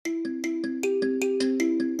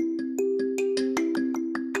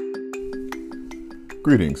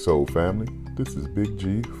Greetings, Soul Family. This is Big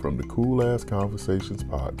G from the Cool Ass Conversations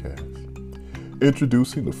podcast.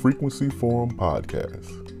 Introducing the Frequency Forum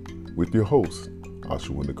podcast with your hosts,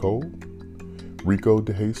 Ashua Nicole, Rico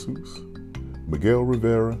De Jesus, Miguel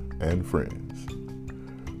Rivera, and friends.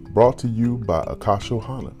 Brought to you by Akasho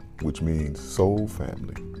Hana, which means Soul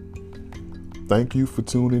Family. Thank you for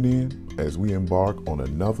tuning in as we embark on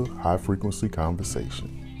another high-frequency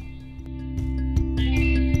conversation.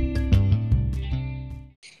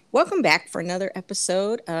 Welcome back for another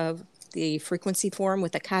episode of the Frequency Forum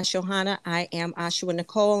with Akasho Hana. I am Ashua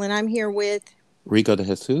Nicole, and I'm here with Rico De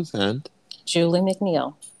Jesus and Julie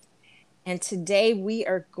McNeil. And today we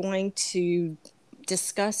are going to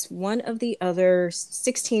discuss one of the other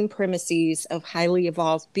 16 premises of highly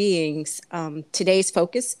evolved beings. Today's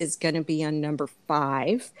focus is going to be on number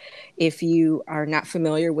 5. If you are not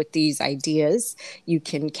familiar with these ideas, you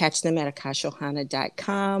can catch them at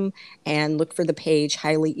akashohana.com and look for the page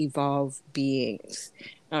Highly Evolved Beings,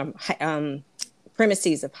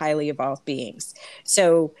 premises of highly evolved beings.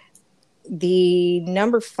 So the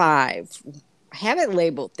number 5, I have it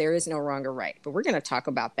labeled, there is no wrong or right, but we're going to talk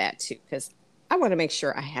about that too, because I want to make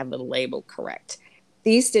sure I have the label correct.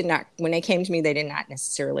 These did not, when they came to me, they did not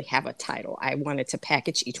necessarily have a title. I wanted to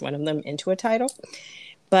package each one of them into a title.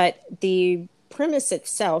 But the premise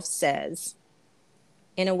itself says,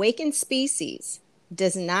 an awakened species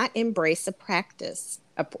does not embrace a practice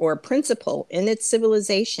or a principle in its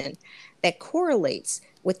civilization that correlates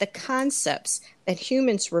with the concepts that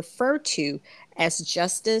humans refer to as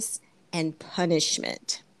justice and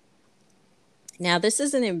punishment. Now, this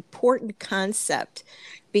is an important concept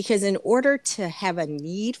because in order to have a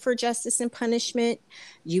need for justice and punishment,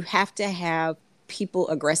 you have to have people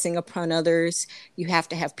aggressing upon others. You have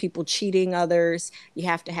to have people cheating others. You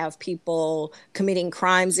have to have people committing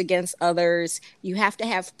crimes against others. You have to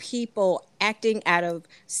have people acting out of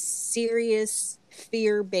serious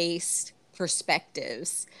fear-based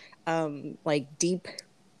perspectives, like deep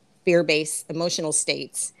fear-based emotional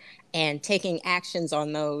states, and taking actions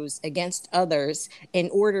on those against others in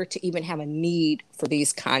order to even have a need for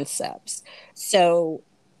these concepts. So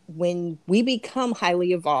when we become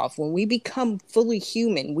highly evolved, when we become fully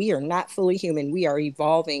human, we are not fully human. We are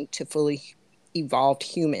evolving to fully evolved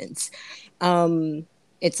humans.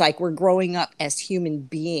 It's like we're growing up as human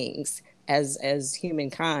beings, as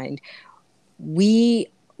humankind. We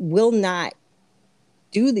will not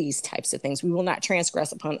do these types of things. We will not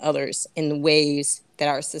transgress upon others in the ways that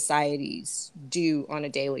our societies do on a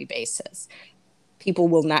daily basis. People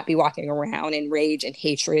will not be walking around in rage and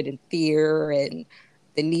hatred and fear and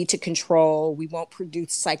the need to control. We won't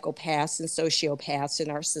produce psychopaths and sociopaths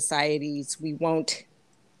in our societies. We won't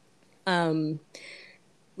have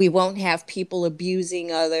people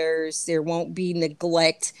abusing others. There won't be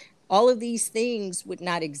neglect. All of these things would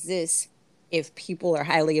not exist if people are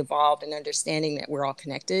highly evolved and understanding that we're all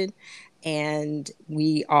connected and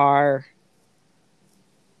we are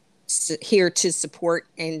here to support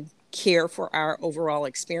and care for our overall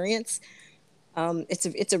experience.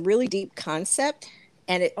 It's a really deep concept,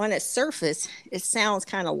 and on its surface, it sounds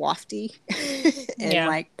kind of lofty and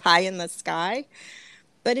like pie in the sky,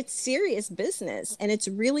 but it's serious business, and it's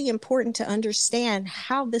really important to understand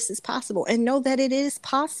how this is possible and know that it is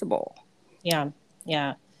possible. Yeah.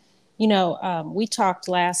 You know, we talked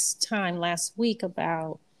last week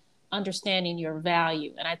about understanding your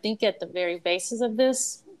value. And I think at the very basis of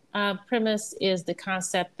this premise is the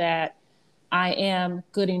concept that I am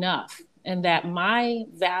good enough and that my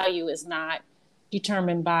value is not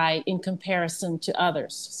determined by in comparison to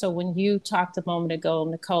others. So when you talked a moment ago,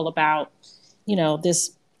 Nicole, about,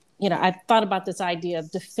 I thought about this idea of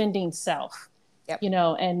defending self,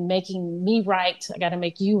 and making me right, I got to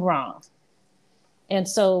make you wrong. And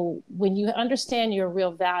so when you understand your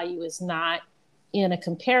real value is not in a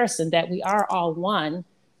comparison, that we are all one,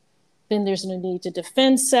 then there's no need to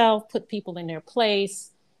defend self, put people in their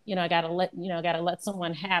place. I got to let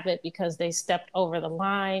someone have it because they stepped over the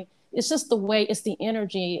line. It's just the way, it's the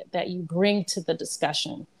energy that you bring to the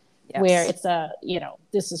discussion, where it's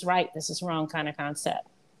this is right, this is wrong kind of concept.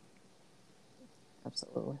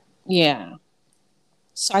 Absolutely. Yeah.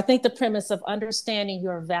 So I think the premise of understanding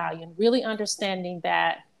your value and really understanding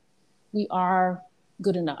that we are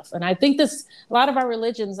good enough. And I think a lot of our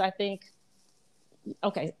religions,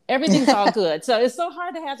 everything's all good. So it's so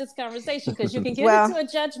hard to have this conversation because you can get into a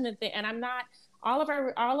judgment thing. And all of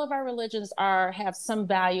our religions have some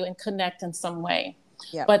value and connect in some way.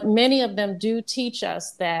 Yep. But many of them do teach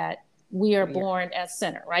us that we are born as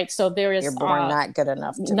sinner, right? So there is you're born not good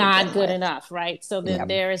enough. Enough, right? So then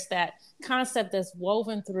there is that concept that's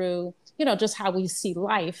woven through, just how we see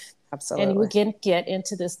life Absolutely. And you can get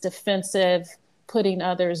into this defensive, putting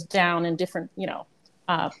others down in different,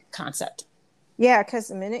 concept. Yeah, because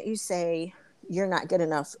the minute you say you're not good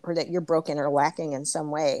enough or that you're broken or lacking in some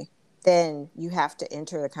way, then you have to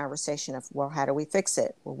enter the conversation of, well, how do we fix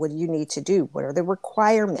it? Well, what do you need to do? What are the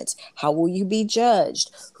requirements? How will you be judged?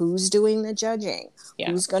 Who's doing the judging? Yeah.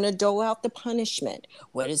 Who's going to dole out the punishment?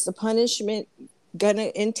 What is the punishment going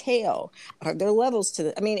to entail? Are there levels to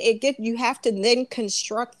it? I mean, you have to then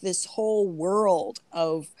construct this whole world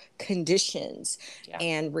of conditions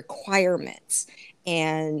and requirements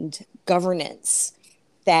and governance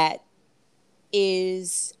that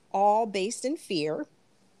is all based in fear.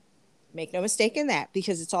 Make no mistake in that,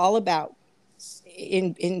 because it's all about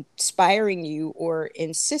inspiring you or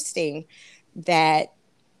insisting that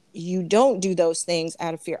you don't do those things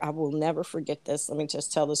out of fear. I will never forget this. Let me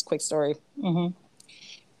just tell this quick story. Mm-hmm.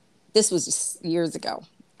 This was years ago.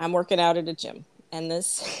 I'm working out at a gym, and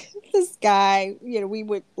this guy, we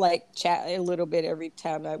would like chat a little bit every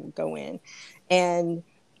time I would go in, and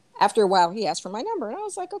after a while, he asked for my number, and I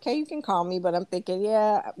was like, okay, you can call me, but I'm thinking,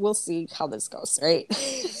 yeah, we'll see how this goes, right?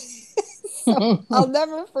 So I'll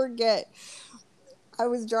never forget. I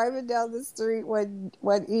was driving down the street one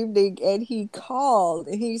evening, and he called,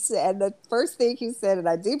 and he said, the first thing he said, and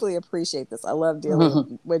I deeply appreciate this. I love dealing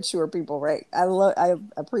with mature people, right? I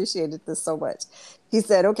appreciated this so much. He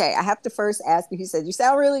said, okay, I have to first ask you. He said, you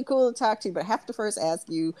sound really cool to talk to, but I have to first ask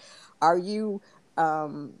you, do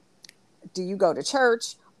you go to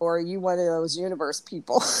church, or are you one of those universe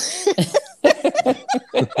people?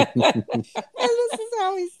 And this is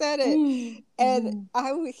how he said it. And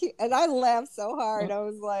I laughed so hard. I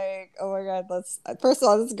was like, oh my God, first of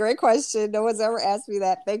all, that's a great question. No one's ever asked me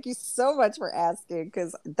that. Thank you so much for asking,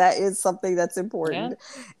 because that is something that's important.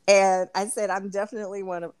 Yeah. And I said, I'm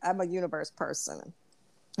a universe person.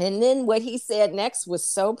 And then what he said next was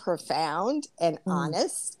so profound and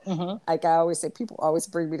honest. Mm-hmm. Like I always say, people always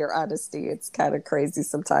bring me their honesty. It's kind of crazy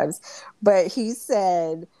sometimes. But he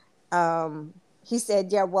said,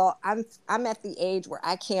 yeah, well, I'm at the age where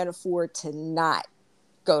I can't afford to not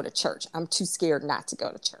go to church. I'm too scared not to go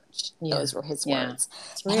to church. Yeah. Those were his words.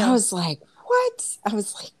 And I was like, what? I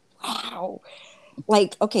was like, wow.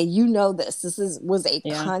 Like, okay, this was a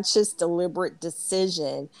conscious, deliberate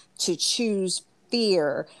decision to choose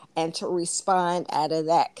fear and to respond out of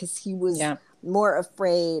that, because he was more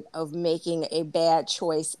afraid of making a bad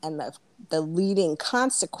choice and the leading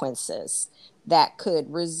consequences that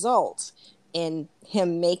could result in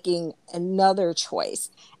him making another choice.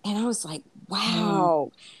 And I was like,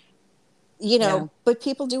 wow. But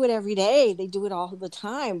people do it every day. They do it all the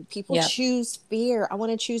time. People choose fear. I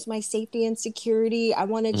want to choose my safety and security. I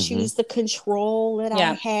want to choose the control that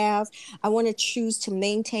I have. I want to choose to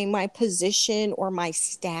maintain my position or my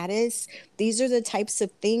status. These are the types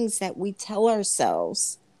of things that we tell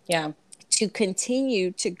ourselves to continue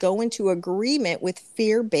to go into agreement with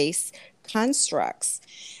fear-based constructs.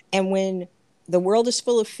 And when the world is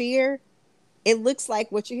full of fear, it looks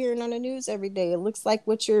like what you're hearing on the news every day. It looks like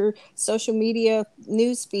what your social media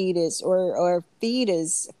news feed is or feed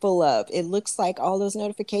is full of. It looks like all those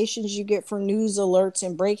notifications you get for news alerts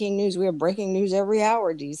and breaking news. We have breaking news every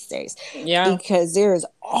hour these days. Yeah. Because there is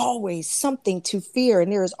always something to fear,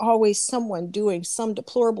 and there is always someone doing some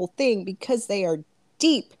deplorable thing because they are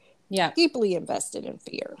deeply invested in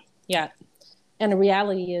fear. Yeah. And the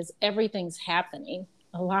reality is everything's happening.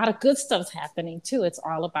 A lot of good stuff's happening too. It's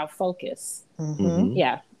all about focus. Mm-hmm.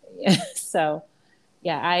 Yeah. So,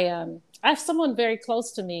 I have someone very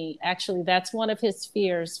close to me. Actually, that's one of his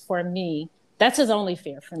fears for me. That's his only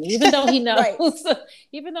fear for me, even though he knows,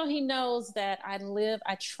 even though he knows that I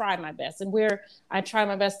try my best, and I try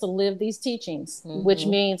my best to live these teachings, which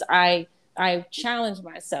means I challenge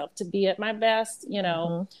myself to be at my best,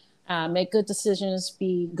 make good decisions,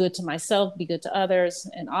 be good to myself, be good to others,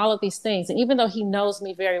 and all of these things. And even though he knows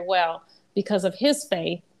me very well because of his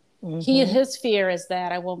faith, his fear is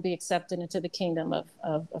that I won't be accepted into the kingdom of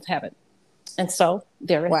heaven. And so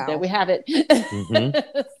there we have it.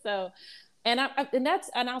 So, and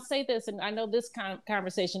I'll say this, and I know this kind of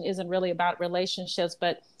conversation isn't really about relationships,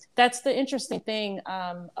 but that's the interesting thing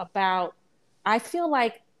about, I feel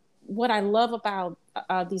like what I love about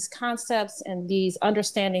these concepts and these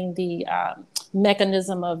understanding the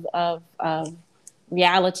mechanism of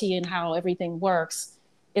reality and how everything works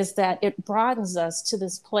is that it broadens us to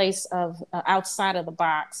this place of outside of the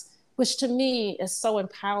box, which to me is so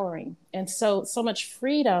empowering and so much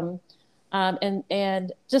freedom,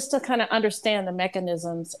 and just to kind of understand the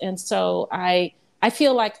mechanisms. And so I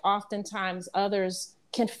feel like oftentimes others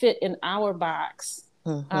can fit in our box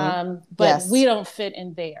But we don't fit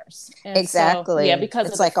in theirs. And exactly. So, because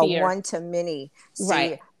it's of like the a fear. one-to-many.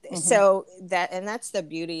 Right. So that's the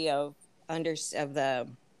beauty of a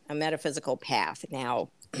metaphysical path. Now,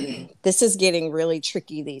 this is getting really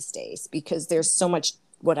tricky these days because there's so much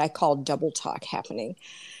what I call double talk happening,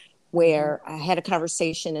 where I had a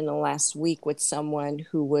conversation in the last week with someone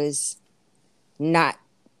who was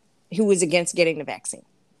against getting the vaccine.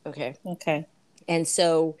 Okay. And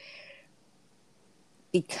so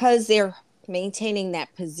because they're maintaining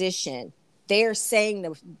that position, they're saying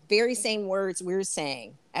the very same words we're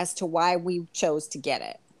saying as to why we chose to get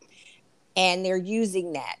it. And they're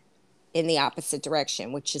using that in the opposite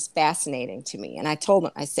direction, which is fascinating to me. And I told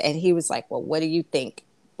him, and he was like, well, what do you think?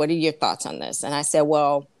 What are your thoughts on this? And I said,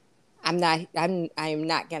 well, I'm not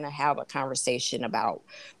going to have a conversation about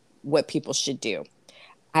what people should do.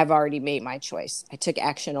 I've already made my choice. I took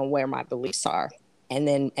action on where my beliefs are.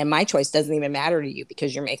 And my choice doesn't even matter to you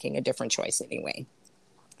because you're making a different choice anyway.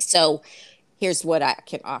 So here's what I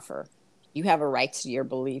can offer. You have a right to your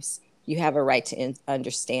beliefs. You have a right to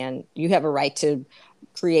understand. You have a right to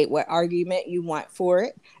create what argument you want for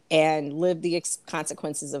it and live the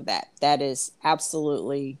consequences of that. That is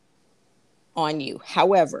absolutely on you.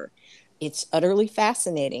 However, it's utterly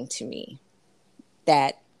fascinating to me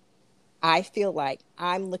that I feel like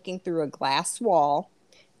I'm looking through a glass wall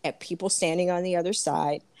at people standing on the other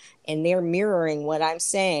side, and they're mirroring what I'm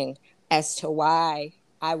saying as to why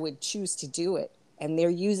I would choose to do it. And they're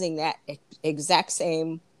using that exact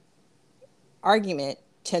same argument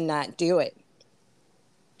to not do it.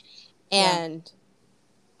 And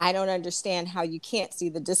I don't understand how you can't see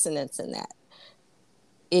the dissonance in that.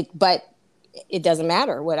 But it doesn't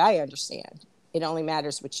matter what I understand. It only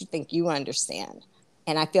matters what you think you understand.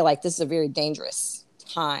 And I feel like this is a very dangerous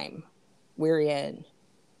time we're in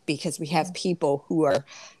because we have people who are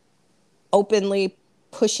openly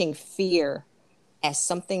pushing fear as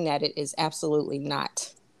something that it is absolutely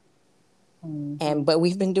not. But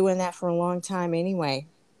we've been doing that for a long time anyway.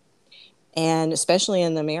 And especially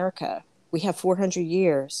in America, we have 400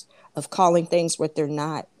 years of calling things what they're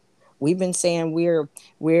not. We've been saying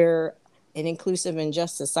we're an inclusive and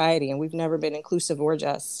just society, and we've never been inclusive or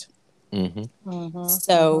just.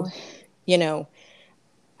 So,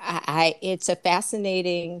 it's a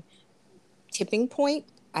fascinating tipping point.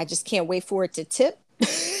 I just can't wait for it to tip.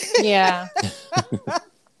 Yeah.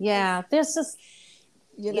 This is,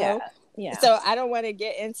 So I don't want to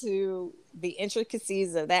get into the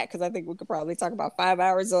intricacies of that because I think we could probably talk about 5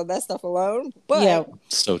 hours on that stuff alone. But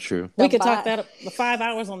so true. We could talk that the 5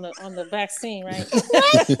 hours on the vaccine, right?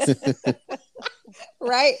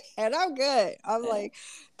 Right. And I'm good. I'm like,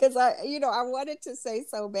 because I wanted to say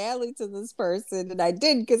so badly to this person, and I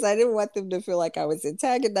didn't because I didn't want them to feel like I was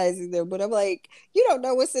antagonizing them. But I'm like, you don't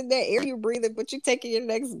know what's in that air you're breathing, but you're taking your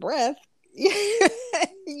next breath.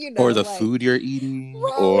 Or the food you're eating,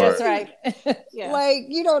 right. or that's right. Like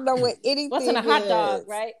you don't know what anything. What's in a hot dog,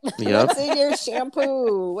 right? Yep. What's in your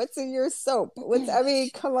shampoo? What's in your soap?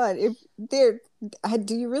 Come on. Do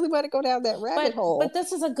you really want to go down that rabbit hole? But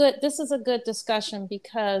this is a good discussion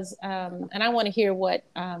because, and I want to hear what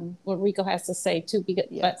Rico has to say too. Because,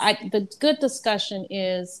 the good discussion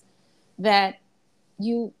is that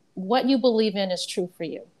what you believe in is true for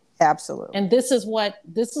you. Absolutely. And this is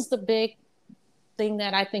the big thing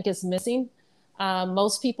that I think is missing.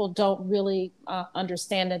 Most people don't really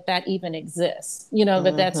understand that even exists,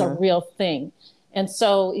 that that's a real thing. And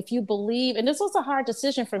so if you believe, and this was a hard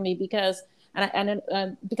decision for me because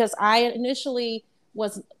I initially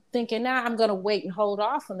was thinking, I'm going to wait and hold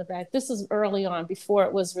off on the back. This is early on before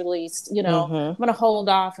it was released, I'm going to hold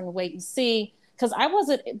off and wait and see. Because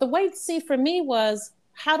the wait and see for me was,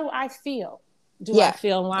 how do I feel? Do I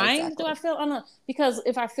feel aligned? Exactly. Do I feel because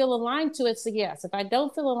if I feel aligned to it, it's a yes. If I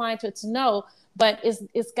don't feel aligned to it, it's no. But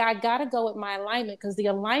it's got to go with my alignment because the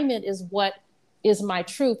alignment is what is my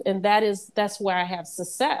truth, and that's where I have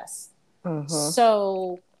success.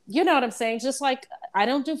 So you know what I'm saying? Just like I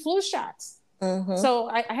don't do flu shots. So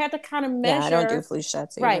I had to kind of measure. Yeah, I don't do flu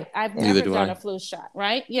shots either. Right. I've never done a flu shot.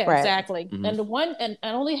 Right. Yeah, right. Exactly. And I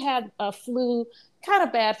only had a flu kind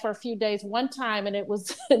of bad for a few days one time. And it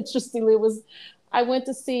was interesting. I went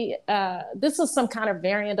to see, this was some kind of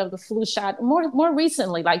variant of the flu shot more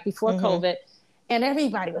recently, like before COVID. And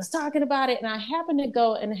everybody was talking about it. And I happened to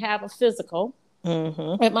go and have a physical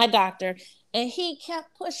with my doctor. And he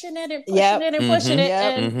kept pushing it and pushing it and pushing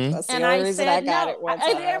it. That's the only reason I got it one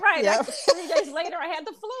time. Right. Yep. 3 days later, I had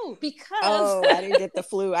the flu because... I didn't get the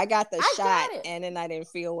flu. I got the shot and then I didn't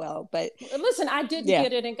feel well. But listen, I didn't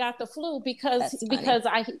get it and got the flu because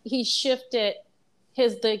he shifted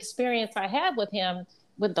the experience I had with him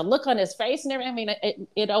with the look on his face and everything, I mean,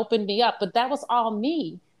 it opened me up, but that was all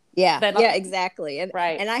me. Yeah, exactly. And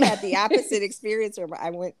right. And I had the opposite experience where I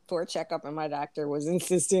went for a checkup and my doctor was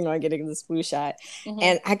insisting on getting this flu shot.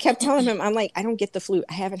 And I kept telling him, I'm like, I don't get the flu.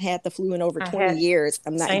 I haven't had the flu in over 20 years.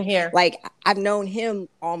 I'm not same here. Like, I've known him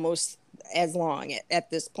almost as long at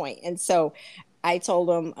this point. And so I told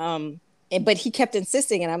him, but he kept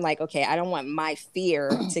insisting, and I'm like, okay, I don't want my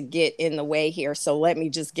fear to get in the way here, so let me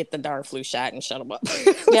just get the darn flu shot and shut him up.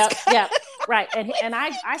 Yeah, right. And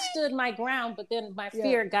I stood my ground, but then my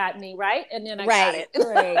fear got me, right? And then I got it.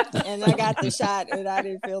 Right. And I got the shot, and I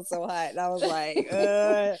didn't feel so hot. And I was like,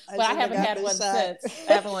 but I haven't had one since.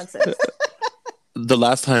 I haven't one since. The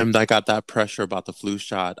last time I got that pressure about the flu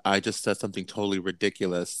shot, I just said something totally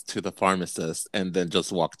ridiculous to the pharmacist and then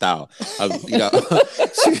just walked out. But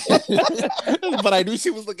I knew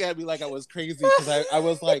she was looking at me like I was crazy because I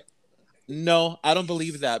was like, no, I don't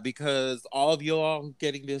believe that, because all of you all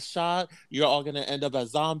getting this shot, you're all going to end up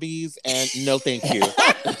as zombies, and no thank you.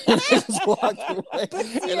 Just walked away. But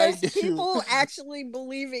there's people actually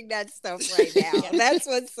believing that stuff right now. That's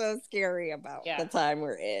what's so scary about the time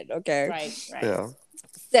we're in. Okay. Right. Yeah.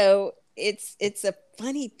 So it's a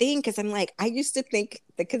funny thing, because I'm like, I used to think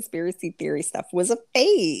the conspiracy theory stuff was a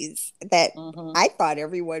phase that I thought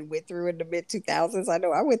everyone went through in the mid 2000s. I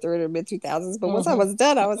know I went through it in the mid 2000s, but once I was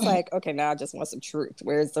done, I was like, okay, now I just want some truth.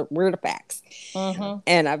 Where are the facts?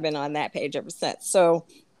 And I've been on that page ever since. So,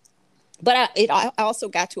 but I also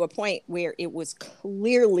got to a point where it was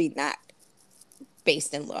clearly not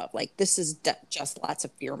based in love. Like, this is just lots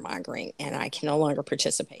of fear mongering, and I can no longer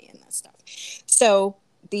participate in that stuff. So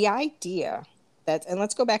the idea that, and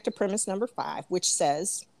let's go back to premise number 5, which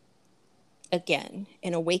says, again,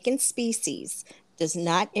 an awakened species does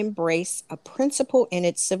not embrace a principle in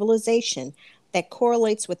its civilization that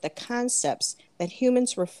correlates with the concepts that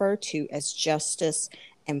humans refer to as justice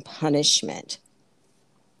and punishment.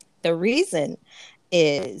 The reason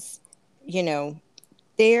is,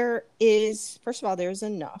 first of all, there's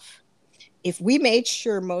enough. If we made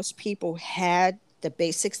sure most people had the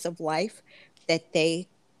basics of life, that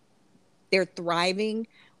their thriving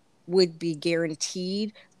would be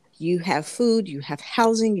guaranteed. You have food, you have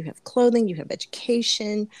housing, you have clothing, you have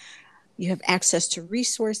education, you have access to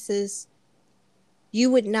resources.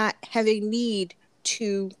 You would not have a need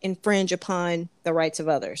to infringe upon the rights of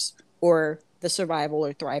others or the survival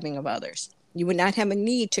or thriving of others. You would not have a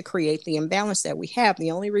need to create the imbalance that we have.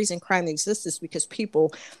 The only reason crime exists is because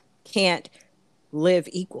people can't live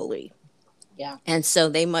equally. Yeah. And so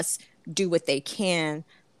they must do what they can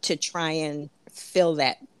to try and fill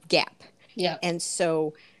that gap. Yeah. And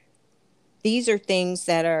so these are things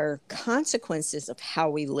that are consequences of how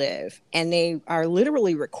we live, and they are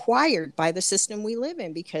literally required by the system we live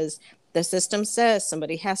in, because the system says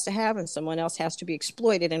somebody has to have and someone else has to be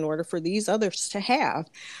exploited in order for these others to have.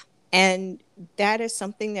 And that is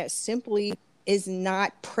something that simply is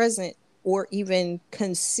not present or even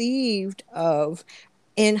conceived of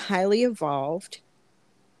in highly evolved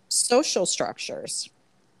social structures.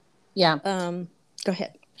 Yeah. Go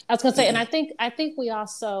ahead. I was going to say, and I think we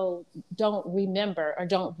also don't remember or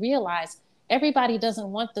don't realize everybody doesn't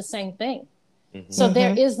want the same thing. So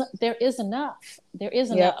there is enough. There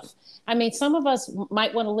is enough. I mean, some of us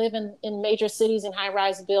might want to live in major cities in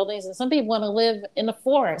high-rise buildings, and some people want to live in the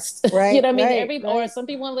forest. Right. You know what I mean? Or some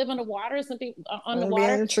people want to live on the water. Some people on the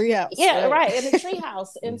water. In a treehouse. Yeah, right. In a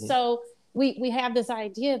treehouse. And so we have this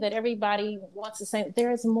idea that everybody wants the same.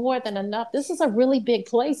 There is more than enough. This is a really big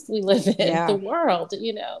place we live in, the world. It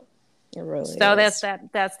really so is.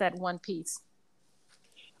 That's that one piece.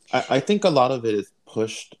 I think a lot of it is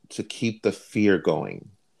pushed to keep the fear going,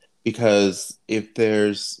 because if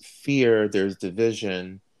there's fear, there's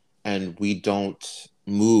division, and we don't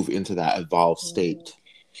move into that evolved state.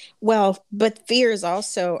 Well, but fear is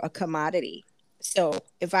also a commodity. So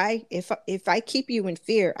if I keep you in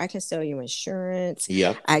fear, I can sell you insurance.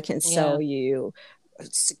 Yep. I can sell you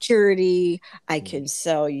security. I can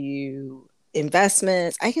sell you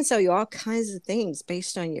investments. I can sell you all kinds of things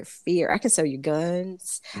based on your fear. I can sell you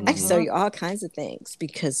guns. I can sell you all kinds of things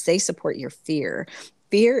because they support your fear.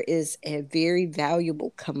 Fear is a very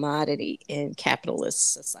valuable commodity in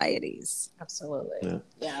capitalist societies. Absolutely.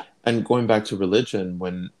 Yeah. And going back to religion,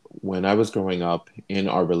 when I was growing up in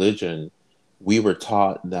our religion, we were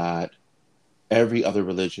taught that every other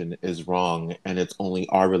religion is wrong and it's only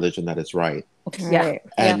our religion that is right. Yeah.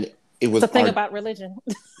 And it was the thing about religion.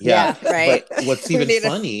 Yeah, right. But what's even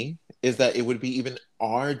funny is that it would be even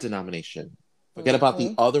our denomination. Forget about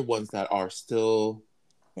the other ones that are still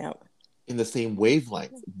in the same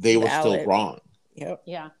wavelength. They were still wrong. Yep.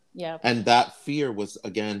 Yeah. And that fear was,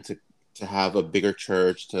 again, to to have a bigger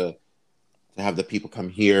church, to have the people come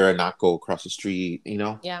here and not go across the street, you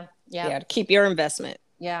know? Yeah. Yeah, to keep your investment.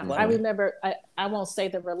 Yeah. Mhm. I remember, I won't say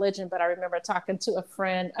the religion, but I remember talking to a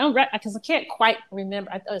friend, because I can't quite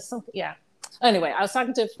remember. Anyway, I was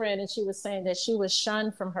talking to a friend and she was saying that she was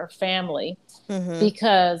shunned from her family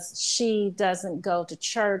because she doesn't go to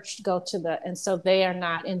church, and so they are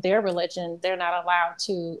not, in their religion, they're not allowed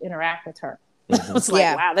to interact with her. It's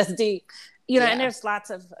like, wow, that's deep. And there's lots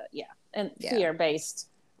of, fear-based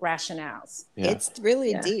rationales. Yeah. It's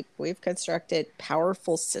really deep. We've constructed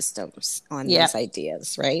powerful systems on these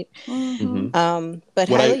ideas, right? But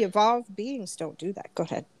highly evolved beings don't do that. Go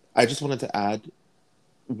ahead. I just wanted to add,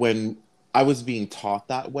 when I was being taught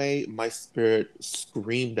that way, my spirit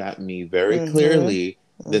screamed at me very clearly,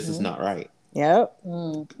 this is not right. Yep.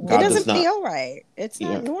 It doesn't feel right. It's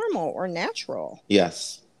not normal or natural.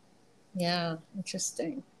 Yes. Yeah.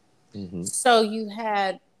 Interesting. So you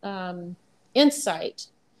had insight.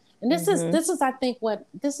 And this is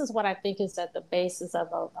what I think is at the basis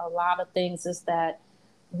of a lot of things, is that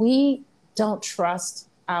we don't trust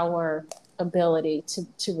our ability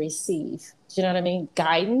to receive. Do you know what I mean?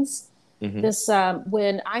 Guidance. This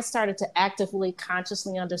when I started to actively,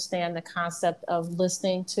 consciously understand the concept of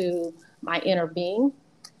listening to my inner being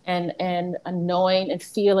and knowing and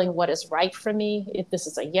feeling what is right for me, if this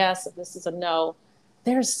is a yes, if this is a no.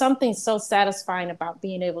 There's something so satisfying about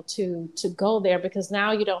being able to go there, because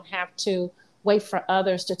now you don't have to wait for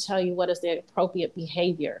others to tell you what is the appropriate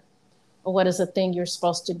behavior or what is the thing you're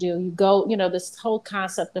supposed to do. You go, this whole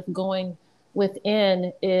concept of going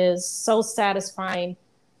within is so satisfying,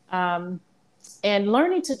 and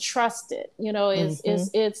learning to trust it, is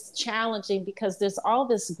it's challenging, because there's all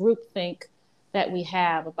this groupthink that we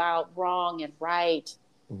have about wrong and right.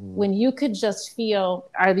 When you could just feel,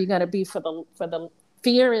 are you going to be for the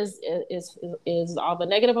fear is all the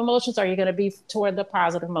negative emotions, or are you going to be toward the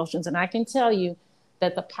positive emotions? And I can tell you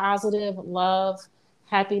that the positive, love,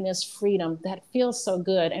 happiness, freedom, that feels so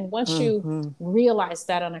good. And once you realize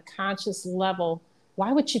that on a conscious level,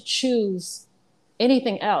 why would you choose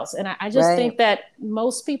anything else? And I just think that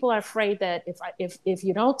most people are afraid that if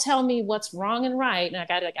you don't tell me what's wrong and right, and I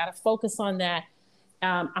gotta focus on that,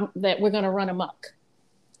 that we're going to run amok.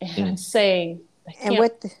 And I'm saying, go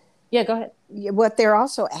ahead. What they're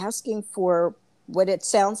also asking for, what it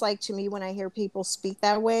sounds like to me when I hear people speak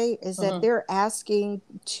that way, is that they're asking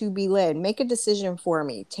to be led. Make a decision for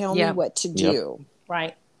me. Tell me what to do.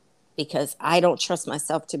 Right. Because I don't trust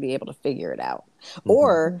myself to be able to figure it out.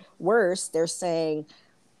 Or worse, they're saying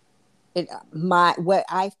what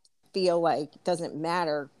I feel like doesn't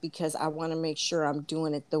matter, because I want to make sure I'm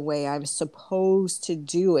doing it the way I'm supposed to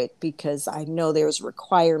do it, because I know there's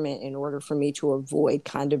requirement in order for me to avoid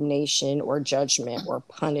condemnation or judgment or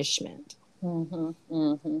punishment. Yeah.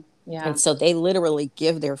 And so they literally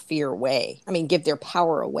give their give their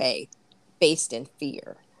power away based in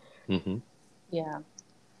fear. Yeah.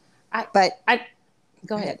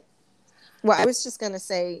 Go ahead. Well, I was just going to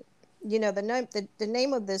say, the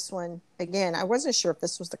name of this one, again, I wasn't sure if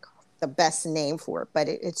this was the best name for it, but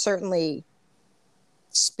it certainly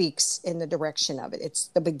speaks in the direction of it. It's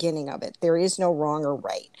the beginning of it. There is no wrong or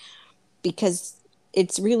right, because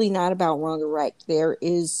it's really not about wrong or right. There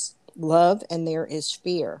is love and there is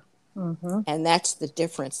fear. And that's the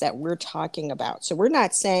difference that we're talking about. So we're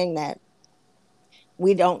not saying that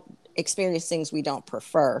we don't experience things we don't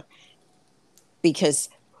prefer, because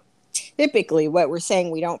typically what we're saying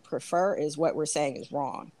we don't prefer is what we're saying is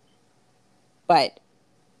wrong. But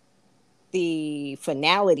the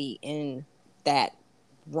finality in that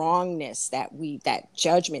wrongness, that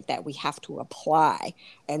judgment that we have to apply,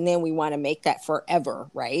 and then we want to make that forever,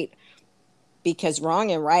 right? Because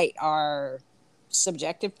wrong and right are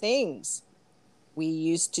subjective things. We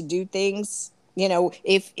used to do things,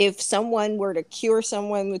 if someone were to cure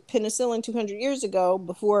someone with penicillin 200 years ago,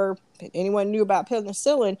 before anyone knew about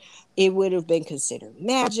penicillin, it would have been considered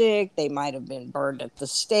magic. They might have been burned at the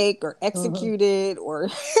stake or executed or,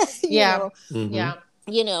 and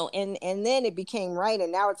then it became right.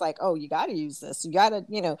 And now it's like, oh, you got to use this. You got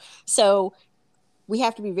to, so we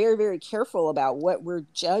have to be very, very careful about what we're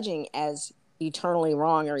judging as eternally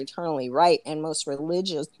wrong or eternally right. And most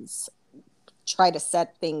religions try to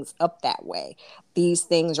set things up that way. These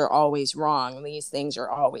things are always wrong. These things are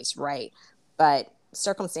always right. But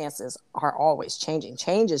circumstances are always changing.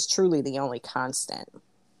 Change is truly the only constant.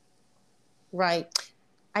 Right.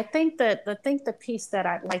 I think the piece that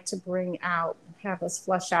I'd like to bring out, have us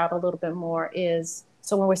flush out a little bit more, is,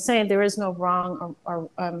 so when we're saying there is no wrong or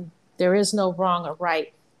there is no wrong or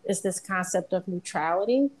right, is this concept of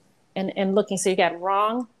neutrality and looking. So you got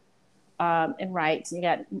wrong, and right.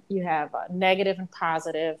 You have negative and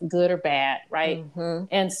positive, good or bad, right? Mm-hmm.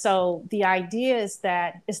 And so the idea is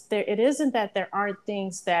that it isn't that there aren't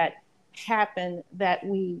things that happen that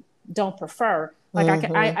we don't prefer. Like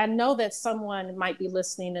I know that someone might be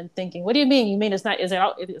listening and thinking, "What do you mean? You mean it's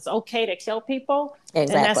okay to kill people?"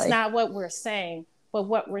 Exactly. And that's not what we're saying. But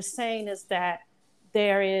what we're saying is that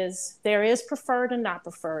there is preferred and not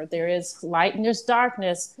preferred. There is light and there's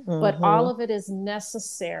darkness, but all of it is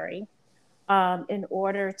necessary in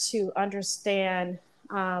order to understand.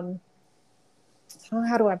 How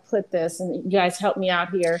do I put this? And you guys help me out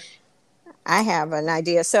here. I have an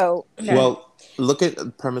idea. So, well, look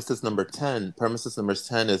at premises number 10. Premises number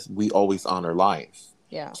 10 is we always honor life.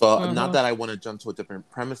 yeah. So not that I want to jump to a different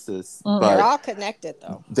premises, but they're all connected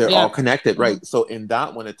though. They're all connected, right? So in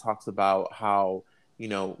that one, it talks about how,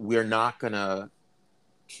 we're not going to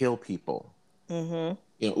kill people. Well,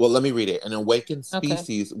 let me read it. An awakened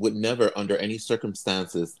species would never, under any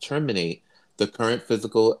circumstances, terminate the current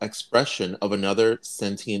physical expression of another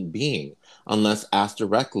sentient being unless asked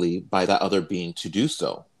directly by that other being to do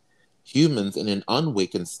so. Humans in an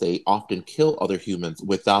unawakened state often kill other humans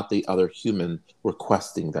without the other human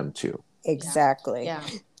requesting them to. Exactly. Yeah.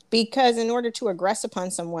 Because in order to aggress upon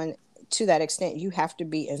someone to that extent, you have to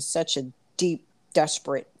be in such a deep,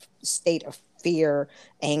 desperate state of fear,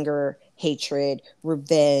 anger, hatred,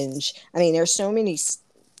 revenge. I mean, there's so many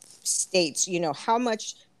states,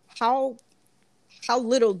 how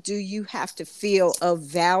little do you have to feel of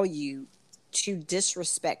value to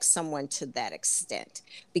disrespect someone to that extent?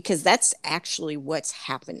 Because that's actually what's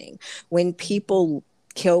happening when people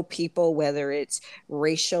kill people, whether it's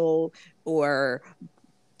racial or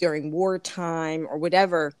during wartime or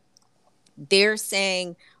whatever. They're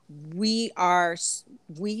saying we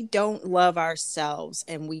don't love ourselves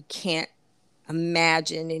and we can't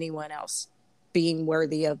imagine anyone else being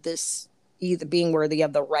worthy of this, either being worthy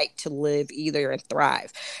of the right to live either and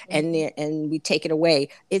thrive, and we take it away.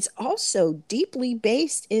 It's also deeply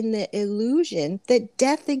based in the illusion that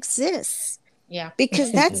death exists,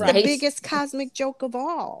 because that's the biggest cosmic joke of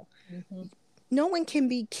all. No one can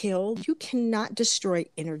be killed. You cannot destroy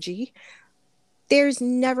energy. There's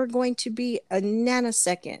never going to be a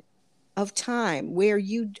nanosecond of time where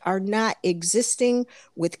you are not existing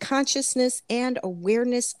with consciousness and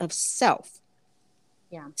awareness of self.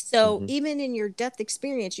 Yeah. So even in your death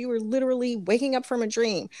experience, you were literally waking up from a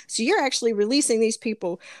dream. So you're actually releasing these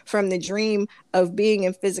people from the dream of being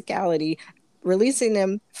in physicality, releasing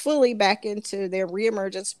them fully back into their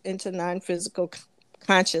reemergence into non-physical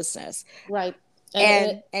consciousness. Right.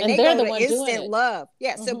 And they they're go the to one instant doing it. love.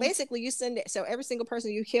 Yeah. So basically you send it. So every single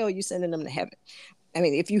person you kill, you sending them to heaven. I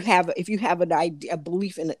mean, if you have an idea, a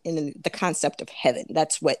belief in the concept of heaven,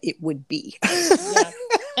 that's what it would be. Yeah.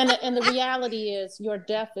 And the reality is your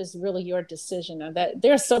death is really your decision. And that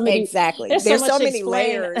there's so many, there's so many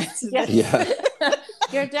layers.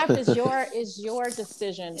 Your death is your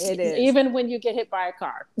decision. It is. Even when you get hit by a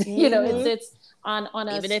car, it's on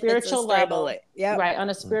a even spiritual level. Right. On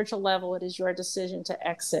a spiritual level, it is your decision to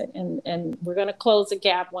exit. And we're going to close the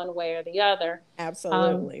gap one way or the other.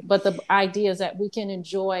 Absolutely. But the idea is that we can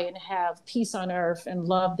enjoy and have peace on earth and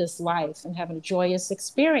love this life and have a joyous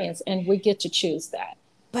experience. And we get to choose that.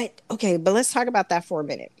 But let's talk about that for a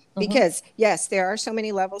minute, because yes, there are so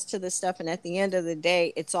many levels to this stuff. And at the end of the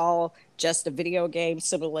day, it's all just a video game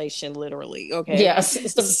simulation, literally. Okay. Yes.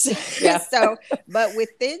 So, but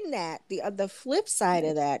within that, the flip side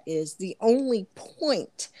of that is the only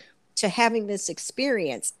point to having this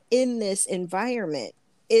experience in this environment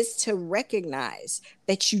is to recognize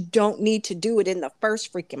that you don't need to do it in the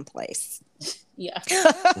first freaking place. Yeah.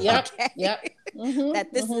 That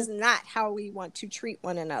this is not how we want to treat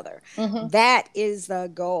one another. That is the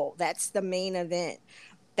goal. That's the main event.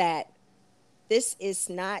 That this is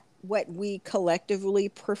not what we collectively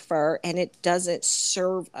prefer, and it doesn't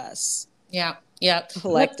serve us.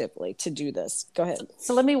 Collectively to do this. Go ahead.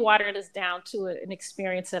 So let me water this down to an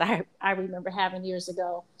experience that I remember having years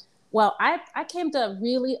ago. Well, I came to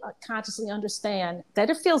really consciously understand that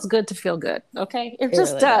it feels good to feel good. Okay. It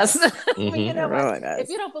just really does. I mean, it really does. If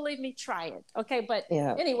you don't believe me, try it. Okay. But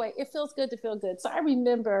anyway, it feels good to feel good. So I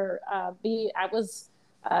remember I was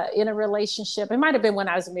in a relationship. It might've been when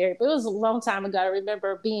I was married, but it was a long time ago. I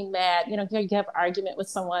remember being mad. You have an argument with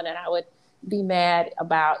someone and I would be mad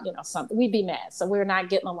about, something. We'd be mad. So we're not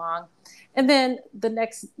getting along. And then the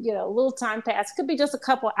next, little time passed. Could be just a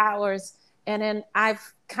couple hours. And then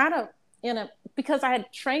I've kind of because I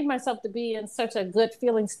had trained myself to be in such a good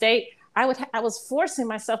feeling state, I was forcing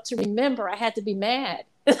myself to remember I had to be mad.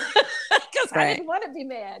 Because Right. I didn't want to be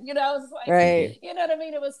mad. You know, it's like, Right. you know what I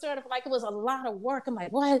mean? It was sort of like, it was a lot of work. I'm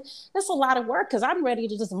like, what? That's a lot of work because I'm ready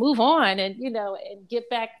to just move on and, you know, and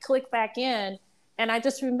click back in. And I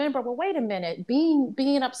just remember, well, wait a minute,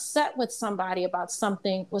 being upset with somebody about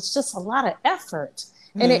something was just a lot of effort.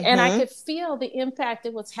 And I could feel the impact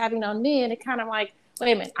it was having on me. And it kind of like,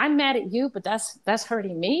 wait a minute, I'm mad at you, but that's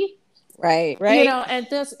hurting me. Right. You know, and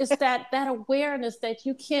this is that awareness that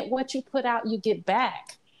you can't, what you put out, you get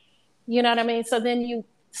back. You know what I mean? Then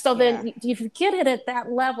if you get it at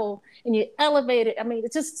that level and you elevate it, I mean,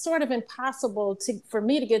 it's just sort of impossible for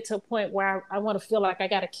me to get to a point where I want to feel like I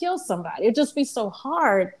got to kill somebody. It'd just be so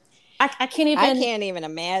hard. I can't even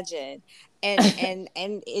imagine. And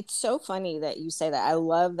it's so funny that you say that. I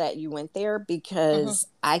love that you went there because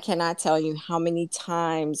I cannot tell you how many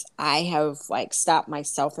times I have like stopped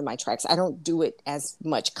myself in my tracks. I don't do it as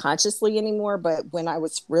much consciously anymore, but when I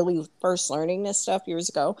was really first learning this stuff years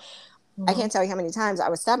ago, I can't tell you how many times I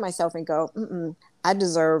would stop myself and go, I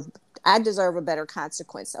deserve a better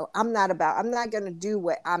consequence. So I'm not going to do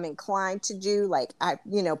what I'm inclined to do. Like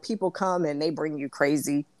people come and they bring you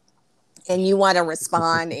crazy and you want to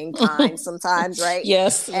respond in kind sometimes, right?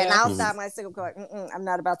 Yes. And I'll stop myself going, I'm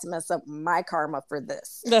not about to mess up my karma for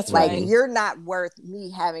this. That's like, right. You're not worth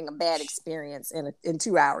me having a bad experience in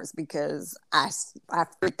 2 hours because I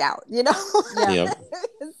freaked out, you know? Yeah.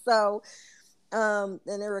 So, and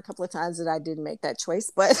there were a couple of times that I didn't make that choice,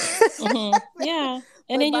 but yeah.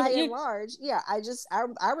 And then by and large,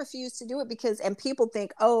 I refuse to do it and people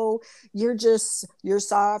think, oh, you're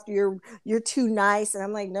soft, you're too nice. And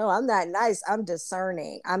I'm like, no, I'm not nice. I'm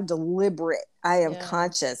discerning. I'm deliberate. I am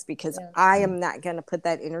conscious because I am not going to put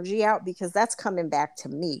that energy out because that's coming back to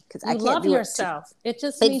me because I can't love do yourself. It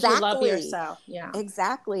just means you love yourself. Yeah,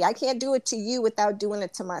 exactly. I can't do it to you without doing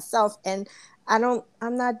it to myself. And I'm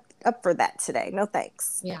not up for that today. No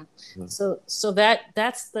thanks. Yeah. So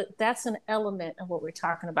that's an element of what we're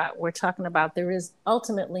talking about. We're talking about there is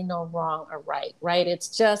ultimately no wrong or right.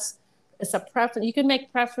 It's a preference. You can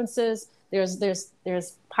make preferences. There's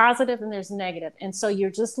positive and there's negative. And so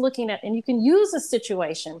you're just looking at, and you can use a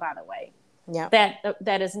situation, by the way,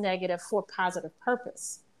 that is negative for positive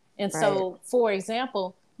purpose. And so, for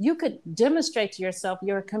example, you could demonstrate to yourself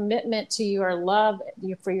your commitment to your love,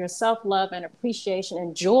 for your self-love and appreciation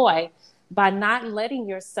and joy by not letting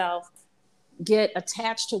yourself get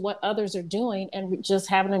attached to what others are doing and just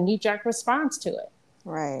having a knee-jerk response to it.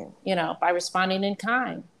 Right. You know, by responding in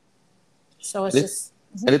kind. So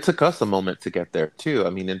and it took us a moment to get there too. I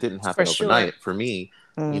mean, it didn't happen overnight for me,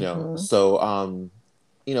 you know. So,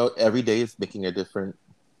 every day is making a different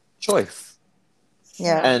choice.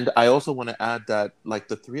 Yeah. And I also want to add that, like,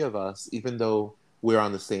 the three of us, even though we're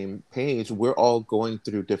on the same page, we're all going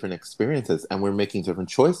through different experiences and we're making different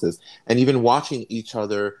choices. And even watching each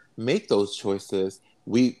other make those choices,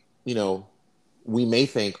 we may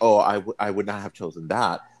think, oh, I would not have chosen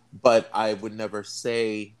that. But I would never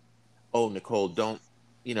say, oh, Nicole, don't,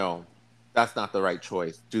 that's not the right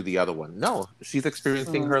choice. Do the other one. No, she's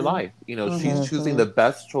experiencing her life. She's choosing the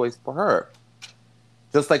best choice for her.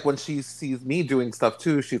 Just like when she sees me doing stuff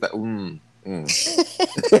too, she's like,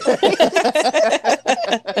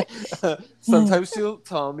 Sometimes she'll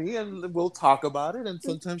tell me and we'll talk about it. And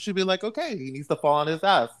sometimes she'll be like, okay, he needs to fall on his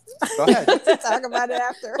ass. Go ahead. Talk about it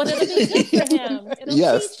after. But it'll be good for him.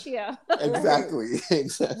 It'll teach you. Exactly.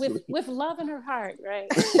 With love in her heart, right?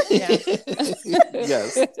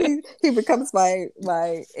 Yes. He becomes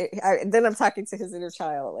then I'm talking to his inner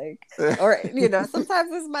child, sometimes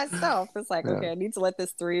it's myself. It's like, okay, I need to let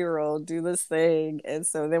this 3-year-old do this thing. And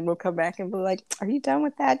so then we'll come back and be like, are you done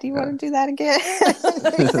with that? Do you want to do that again?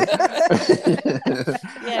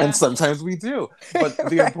 And sometimes we do. But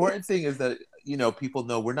the important thing is that, people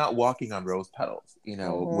know we're not walking on rose petals.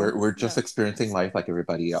 We're just experiencing life like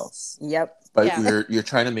everybody else. Yep. But you're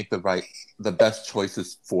trying to make the best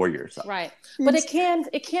choices for yourself. Right. But it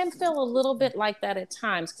can feel a little bit like that at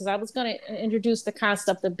times, because I was going to introduce the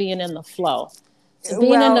concept of being in the flow. So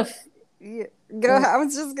I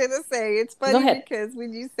was just gonna say it's funny because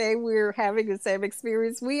when you say we're having the same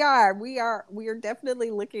experience, we are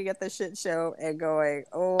definitely looking at the shit show and going,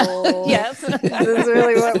 oh, yes, this is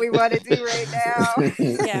really what we want to do right now.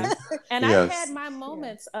 Yeah, and I've had my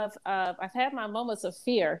moments of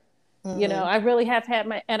fear. I really have had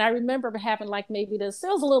and I remember having like maybe it was a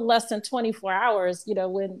little less than 24 hours.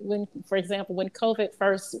 When for example, when COVID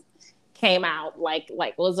first came out, like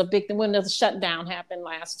was a big thing when the shutdown happened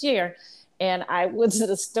last year. And I went to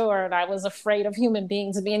the store and I was afraid of human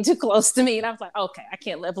beings being too close to me. And I was like, okay, I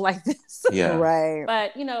can't live like this. Yeah. Right.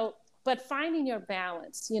 But, but finding your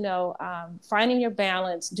balance, finding your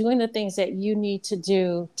balance, doing the things that you need to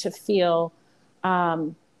do to feel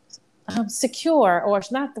secure, or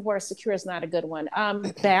it's not the word secure is not a good one.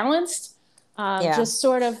 Balanced, just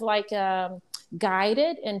sort of like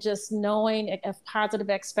guided, and just knowing positive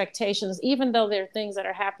expectations, even though there are things that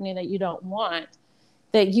are happening that you don't want,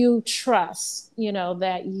 that you trust,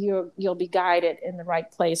 that you'll be guided in the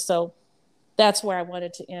right place. So that's where I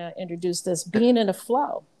wanted to introduce this, being in a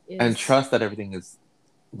flow. And trust that everything is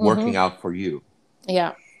working out for you.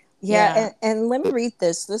 Yeah. And let me read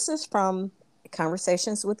this. This is from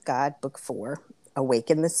Conversations with God, Book 4,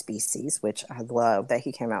 Awaken the Species, which I love that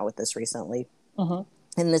he came out with this recently. And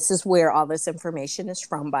this is where all this information is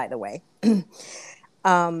from, by the way.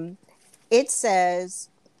 It says,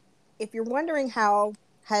 if you're wondering how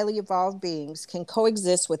highly evolved beings can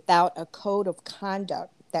coexist without a code of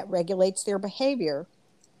conduct that regulates their behavior,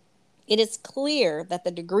 it is clear that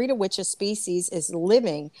the degree to which a species is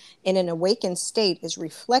living in an awakened state is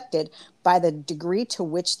reflected by the degree to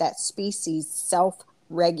which that species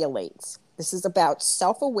self-regulates. This is about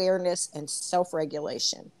self-awareness and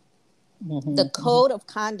self-regulation. The code of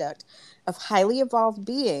conduct of highly evolved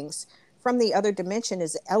beings from the other dimension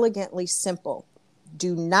is elegantly simple.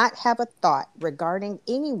 Do not have a thought regarding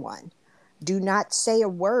anyone. Do not say a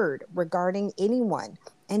word regarding anyone.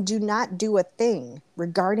 And do not do a thing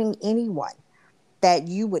regarding anyone that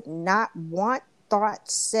you would not want thought,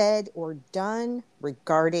 said, or done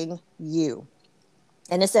regarding you.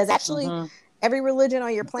 And it says, actually, every religion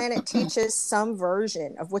on your planet teaches some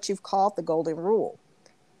version of what you've called the Golden Rule.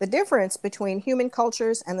 The difference between human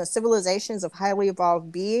cultures and the civilizations of highly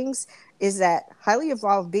evolved beings is that highly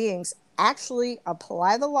evolved beings actually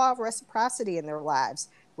apply the law of reciprocity in their lives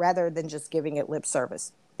rather than just giving it lip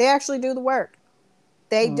service. They actually do the work.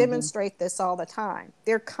 They demonstrate this all the time.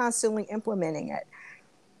 They're constantly implementing it.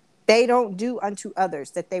 They don't do unto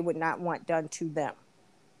others that they would not want done to them.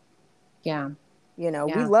 Yeah. We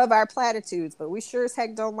love our platitudes, but we sure as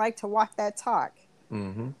heck don't like to walk that talk.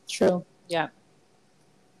 True. Yeah.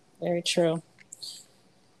 Very true.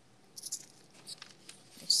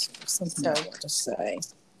 Something I want to say.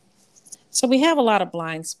 So we have a lot of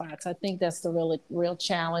blind spots. I think that's the real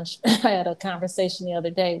challenge. I had a conversation the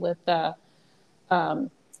other day with a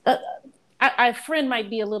friend might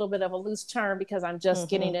be a little bit of a loose term because I'm just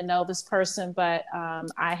getting to know this person, but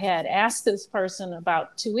I had asked this person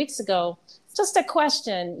about 2 weeks ago just a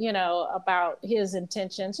question, about his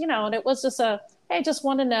intentions, and it was just hey, just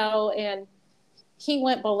want to know, and he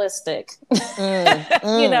went ballistic,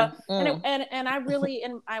 and I really,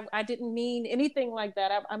 and I didn't mean anything like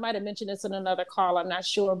that. I might have mentioned this in another call, I'm not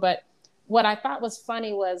sure, but what I thought was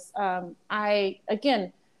funny was I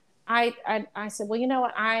said, well, you know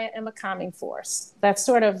what? I am a calming force. That's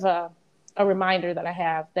sort of a reminder that I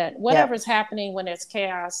have that whatever's happening when there's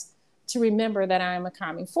chaos, to remember that I am a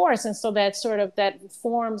calming force. And so that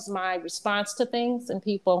forms my response to things and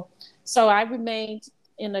people. So I remained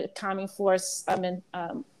in a calming force,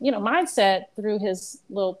 mindset through his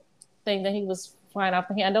little thing that he was flying off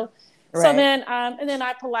the handle. Right. So then, and then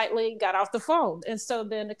I politely got off the phone. And so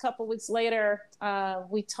then a couple of weeks later,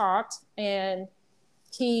 we talked, and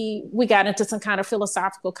we got into some kind of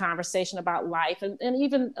philosophical conversation about life, and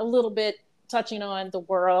even a little bit touching on the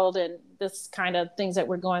world and this kind of things that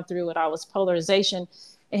we're going through with all this polarization.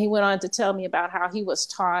 And he went on to tell me about how he was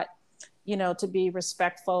taught, to be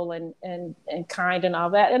respectful and kind and all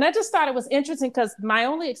that. And I just thought it was interesting because my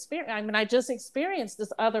only experience, I just experienced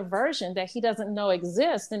this other version that he doesn't know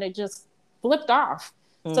exists, and it just flipped off.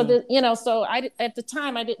 So that, so at the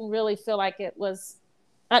time, I didn't really feel like it was,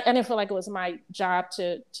 I didn't feel like it was my job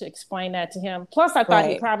to explain that to him. Plus, I thought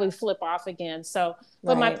he'd probably flip off again. So,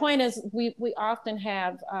 but my point is, we often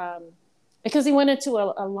have, because he went into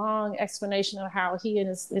a long explanation of how he and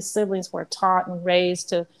his siblings were taught and raised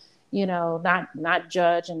to, not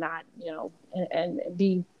judge and not, and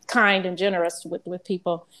be kind and generous with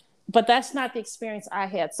people. But that's not the experience I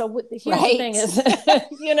had. So here's the thing is,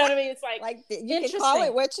 you know what I mean? It's like you can call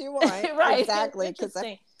it what you want. Right. Exactly. Because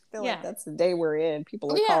I feel like that's the day we're in.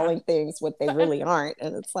 People are calling things what they really aren't.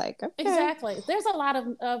 And it's like, okay. Exactly. There's a lot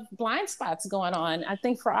of blind spots going on. I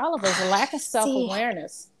think for all of us, a lack of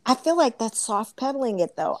self-awareness. I feel like that's soft pedaling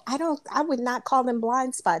it though. I would not call them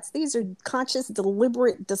blind spots. These are conscious,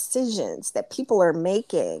 deliberate decisions that people are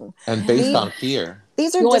making. And based on fear.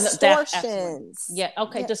 These are distortions.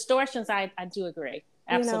 Okay. Yeah. Distortions. I do agree.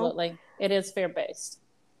 Absolutely. It is fear-based.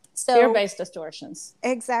 So, fear-based distortions.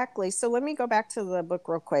 Exactly. So let me go back to the book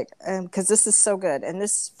real quick, because this is so good. And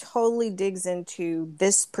this totally digs into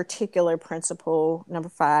this particular principle, number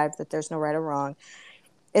 5, that there's no right or wrong.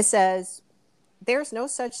 It says, there's no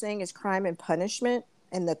such thing as crime and punishment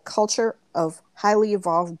in the culture of highly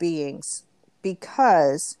evolved beings,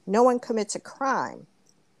 because no one commits a crime.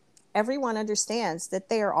 Everyone understands that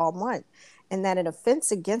they are all one, and that an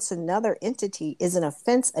offense against another entity is an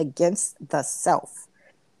offense against the self.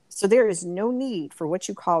 So there is no need for what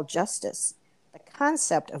you call justice. The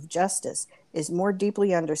concept of justice is more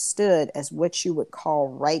deeply understood as what you would call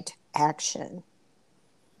right action.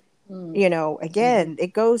 You know, again,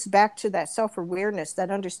 it goes back to that self-awareness, that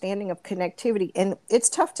understanding of connectivity. And it's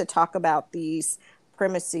tough to talk about these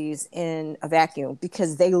premises in a vacuum,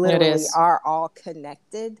 because they literally are all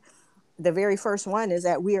connected. The very first one is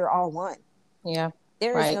that we are all one. Yeah.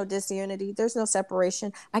 There is no disunity. There's no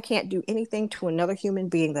separation. I can't do anything to another human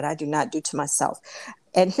being that I do not do to myself.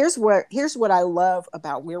 And here's what I love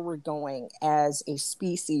about where we're going as a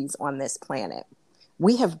species on this planet.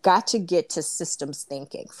 We have got to get to systems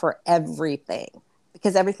thinking for everything,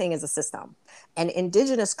 because everything is a system. And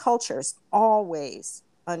indigenous cultures always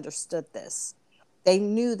understood this. They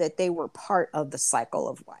knew that they were part of the cycle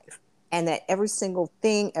of life, and that every single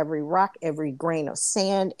thing, every rock, every grain of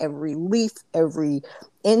sand, every leaf, every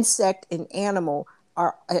insect and animal,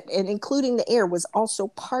 and including the air, was also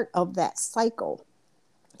part of that cycle.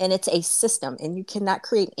 And it's a system, and you cannot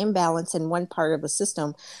create imbalance in one part of a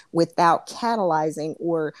system without catalyzing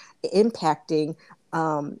or impacting,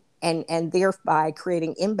 and thereby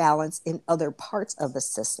creating imbalance in other parts of the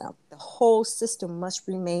system. The whole system must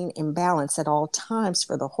remain in balance at all times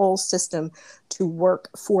for the whole system to work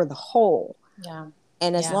for the whole. Yeah.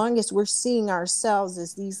 And as long as we're seeing ourselves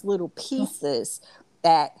as these little pieces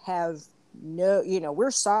that have no, you know, we're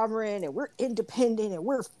sovereign and we're independent and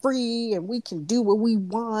we're free and we can do what we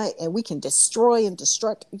want and we can destroy and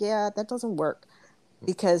destruct. Yeah, that doesn't work,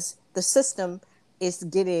 because the system is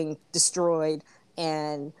getting destroyed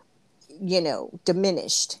and, you know,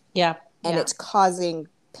 diminished. Yeah. And it's causing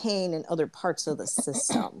pain in other parts of the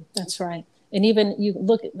system. That's right. And even you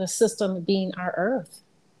look at the system being our Earth.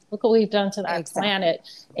 Look what we've done to our planet.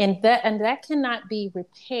 And that cannot be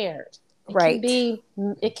repaired.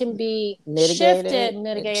 It can be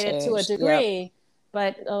mitigated to a degree,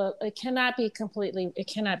 but it cannot be completely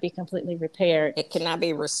repaired. It cannot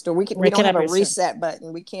be restored. We don't have a reset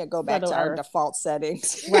button. We can't go back to our default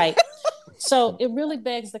settings. Right. So it really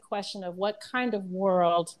begs the question of what kind of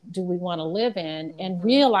world do we want to live in, and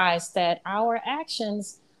realize that our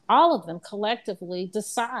actions, all of them collectively,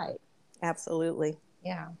 decide. Absolutely.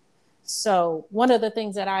 Yeah. So one of the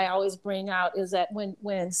things that I always bring out is that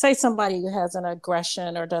when say somebody has an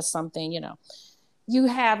aggression or does something, you know, you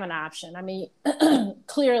have an option. I mean,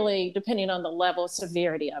 clearly, depending on the level of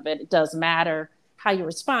severity of it, it does matter how you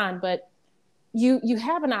respond, but you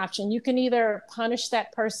have an option. You can either punish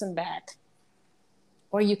that person back,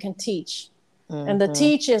 or you can teach. And the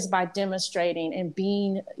teach is by demonstrating and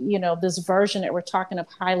being, you know, this version that we're talking of,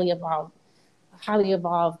 highly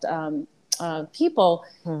evolved people,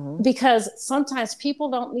 because sometimes people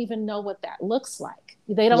don't even know what that looks like.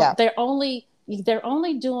 They don't. They're only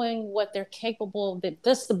doing what they're capable of.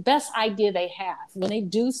 That's the best idea they have. When they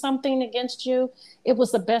do something against you, it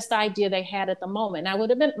was the best idea they had at the moment. Now,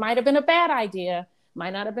 might have been a bad idea,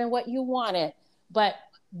 might not have been what you wanted, but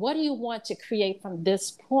what do you want to create from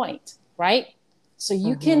this point, right? So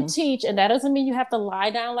you can teach, and that doesn't mean you have to lie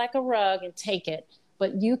down like a rug and take it,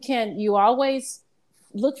 but you always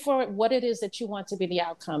look for what it is that you want to be the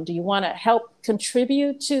outcome. Do you want to help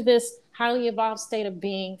contribute to this highly evolved state of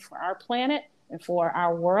being for our planet and for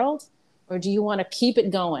our world? Or do you want to keep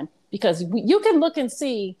it going? Because you can look and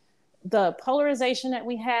see the polarization that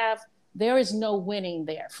we have. There is no winning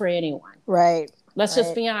there for anyone. Right. Let's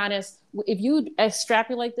just be honest. If you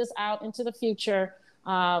extrapolate this out into the future,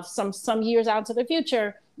 some years out into the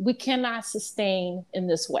future, we cannot sustain in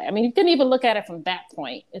this way. I mean, you can even look at it from that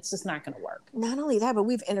point. It's just not going to work. Not only that, but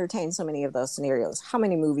we've entertained so many of those scenarios. How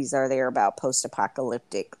many movies are there about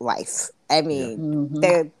post-apocalyptic life? I mean,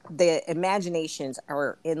 the imaginations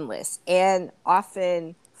are endless and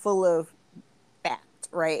often full of fact,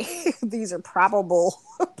 right? These are probable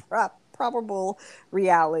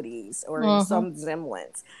realities, or in some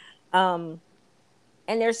semblance. And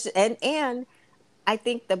I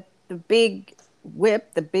think the big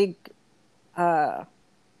whip, the big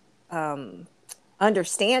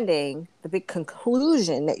understanding, the big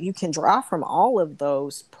conclusion that you can draw from all of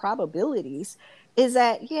those probabilities is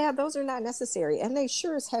that, those are not necessary, and they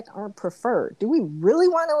sure as heck aren't preferred. Do we really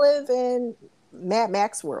want to live in Mad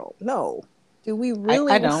Max world? No. Do we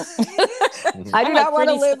really? I don't. I do not want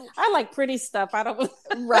to live. I like pretty stuff. I don't.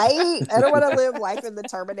 Right? I don't want to live life in the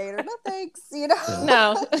Terminator. No thanks. You know.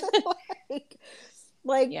 No.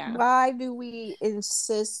 Why do we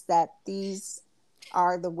insist that these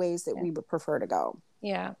are the ways that we would prefer to go.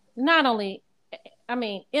 Yeah. Not only, I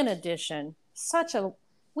mean, in addition,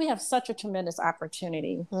 we have such a tremendous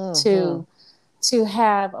opportunity to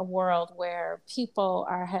have a world where people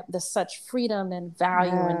have this such freedom and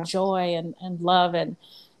value and joy and love and,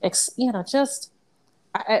 just,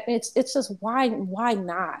 it's just why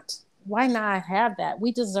not? Why not have that?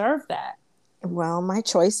 We deserve that. Well, my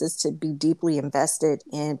choice is to be deeply invested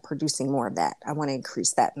in producing more of that. I want to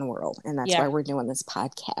increase that in the world. And that's why we're doing this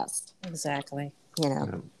podcast. Exactly.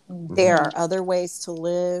 There are other ways to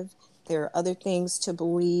live. There are other things to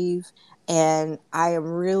believe. And I am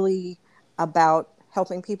really about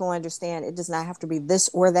helping people understand it does not have to be this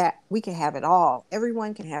or that. We can have it all.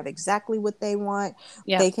 Everyone can have exactly what they want.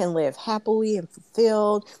 Yep. They can live happily and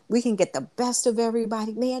fulfilled. We can get the best of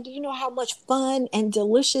everybody. Man, do you know how much fun and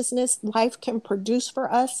deliciousness life can produce for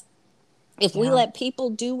us? If we let people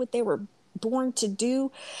do what they were born to do,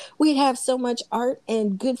 we'd have so much art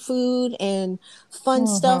and good food and fun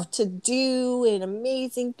stuff to do and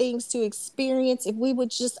amazing things to experience. If we would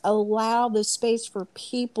just allow the space for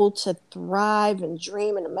people to thrive and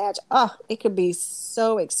dream and imagine, it could be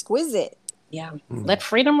so exquisite. Let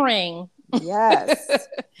freedom ring. Yes.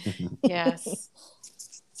 Yes.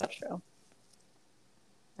 So true.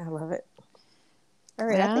 I love it. All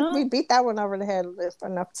right, I think we beat that one over the head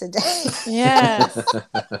enough today. Yes.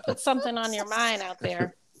 Put something on your mind out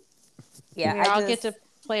there. Yeah, we all get to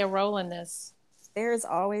play a role in this. There's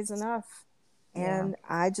always enough. And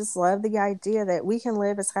I just love the idea that we can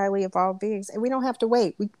live as highly evolved beings. And we don't have to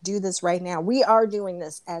wait. We can do this right now. We are doing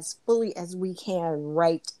this as fully as we can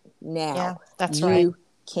right now. Yeah, that's right. You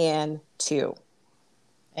can too.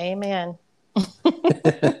 Amen.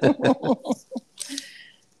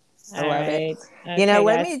 I love it. Okay,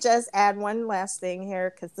 let me just add one last thing here,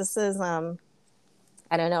 because this is, I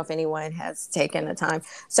don't know if anyone has taken the time.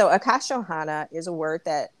 So Akashohana is a word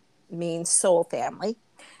that means soul family.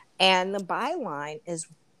 And the byline is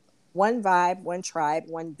one vibe, one tribe,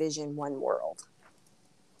 one vision, one world.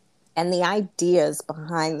 And the ideas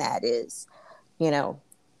behind that is,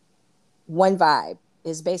 one vibe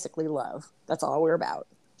is basically love. That's all we're about.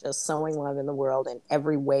 Just sowing love in the world in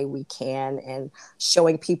every way we can and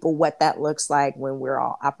showing people what that looks like when we're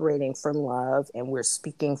all operating from love and we're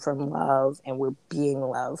speaking from love and we're being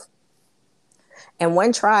love. And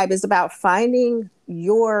one tribe is about finding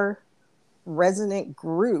your resonant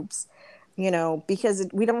groups, because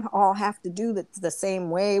we don't all have to do it the same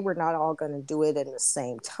way. We're not all going to do it in the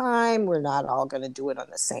same time. We're not all going to do it on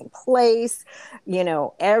the same place.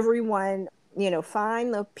 Everyone,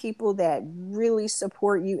 find the people that really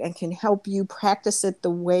support you and can help you practice it the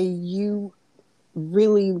way you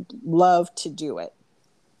really love to do it,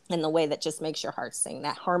 in the way that just makes your heart sing,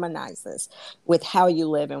 that harmonizes with how you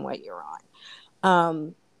live and what you're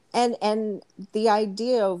on. And the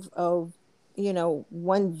idea of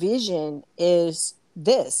one vision is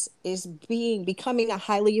becoming a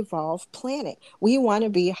highly evolved planet. We want to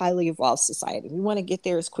be a highly evolved society. We want to get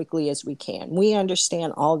there as quickly as we can. We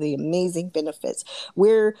understand all the amazing benefits.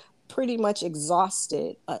 We're pretty much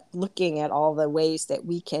exhausted looking at all the ways that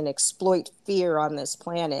we can exploit fear on this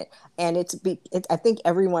planet. And I think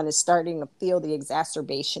everyone is starting to feel the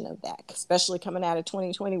exacerbation of that, especially coming out of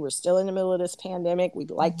 2020. We're still in the middle of this pandemic.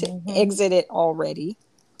 We'd like to exit it already,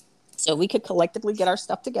 so we could collectively get our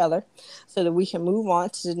stuff together so that we can move on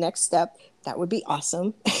to the next step. That would be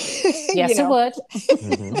awesome. Yes, it would.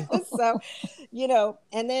 So,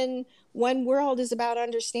 and then one world is about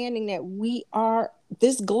understanding that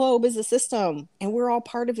this globe is a system and we're all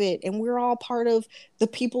part of it. And we're all part of the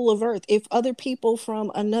people of Earth. If other people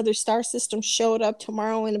from another star system showed up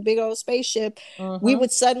tomorrow in a big old spaceship, we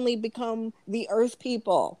would suddenly become the Earth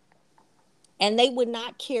people. And they would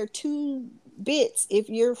not care two bits if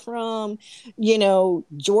you're from,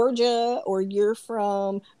 Georgia, or you're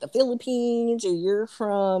from the Philippines, or you're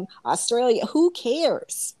from Australia. Who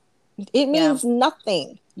cares? It means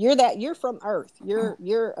nothing. You're from Earth.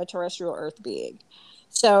 You're a terrestrial Earth being.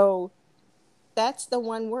 So that's the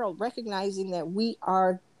one world, recognizing that we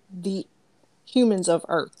are the humans of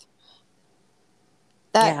Earth.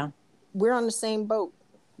 That we're on the same boat,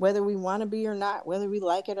 whether we want to be or not, whether we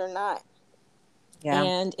like it or not. Yeah.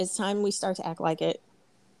 And it's time we start to act like it.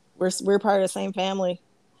 We're part of the same family,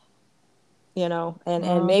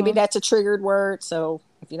 and maybe that's a triggered word. So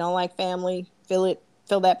if you don't like family, fill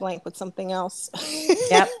that blank with something else.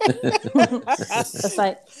 Yep. It's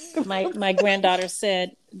like my granddaughter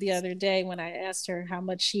said the other day when I asked her how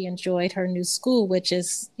much she enjoyed her new school, which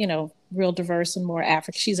is, real diverse and more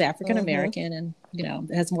African. She's African American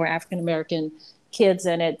and, has more African American kids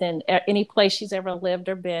in it than any place she's ever lived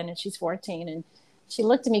or been. And she's 14. And She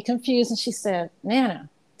looked at me confused and she said, Nana,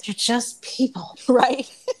 they're just people. Right.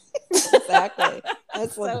 Exactly.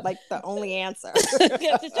 That's like the only answer.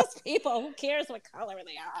 Yeah, they're just people. Who cares what color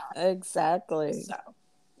they are? Exactly. So,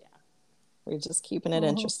 yeah. We're just keeping it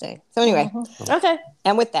interesting. So anyway. Okay.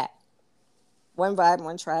 And with that, one vibe,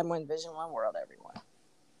 one tribe, one vision, one world, everyone.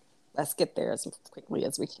 Let's get there as quickly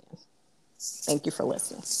as we can. Thank you for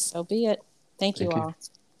listening. So be it. Thank you all.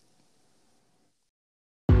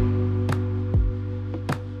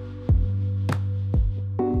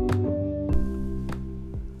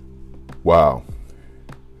 Wow.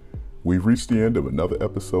 We've reached the end of another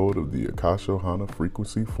episode of the Akasha Ohana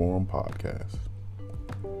Frequency Forum podcast.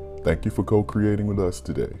 Thank you for co-creating with us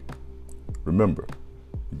today. Remember,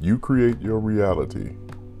 you create your reality,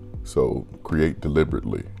 so create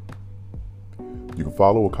deliberately. You can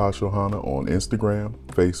follow Akasha Ohana on Instagram,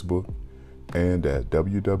 Facebook, and at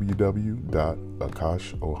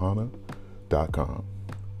www.akashaohana.com.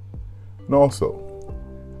 And also,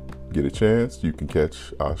 get a chance, you can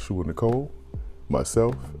catch Ashua Nicole,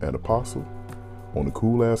 myself, and Apostle on the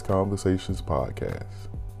Cool Ass Conversations podcast.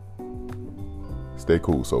 Stay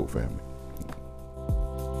cool, Soul Family.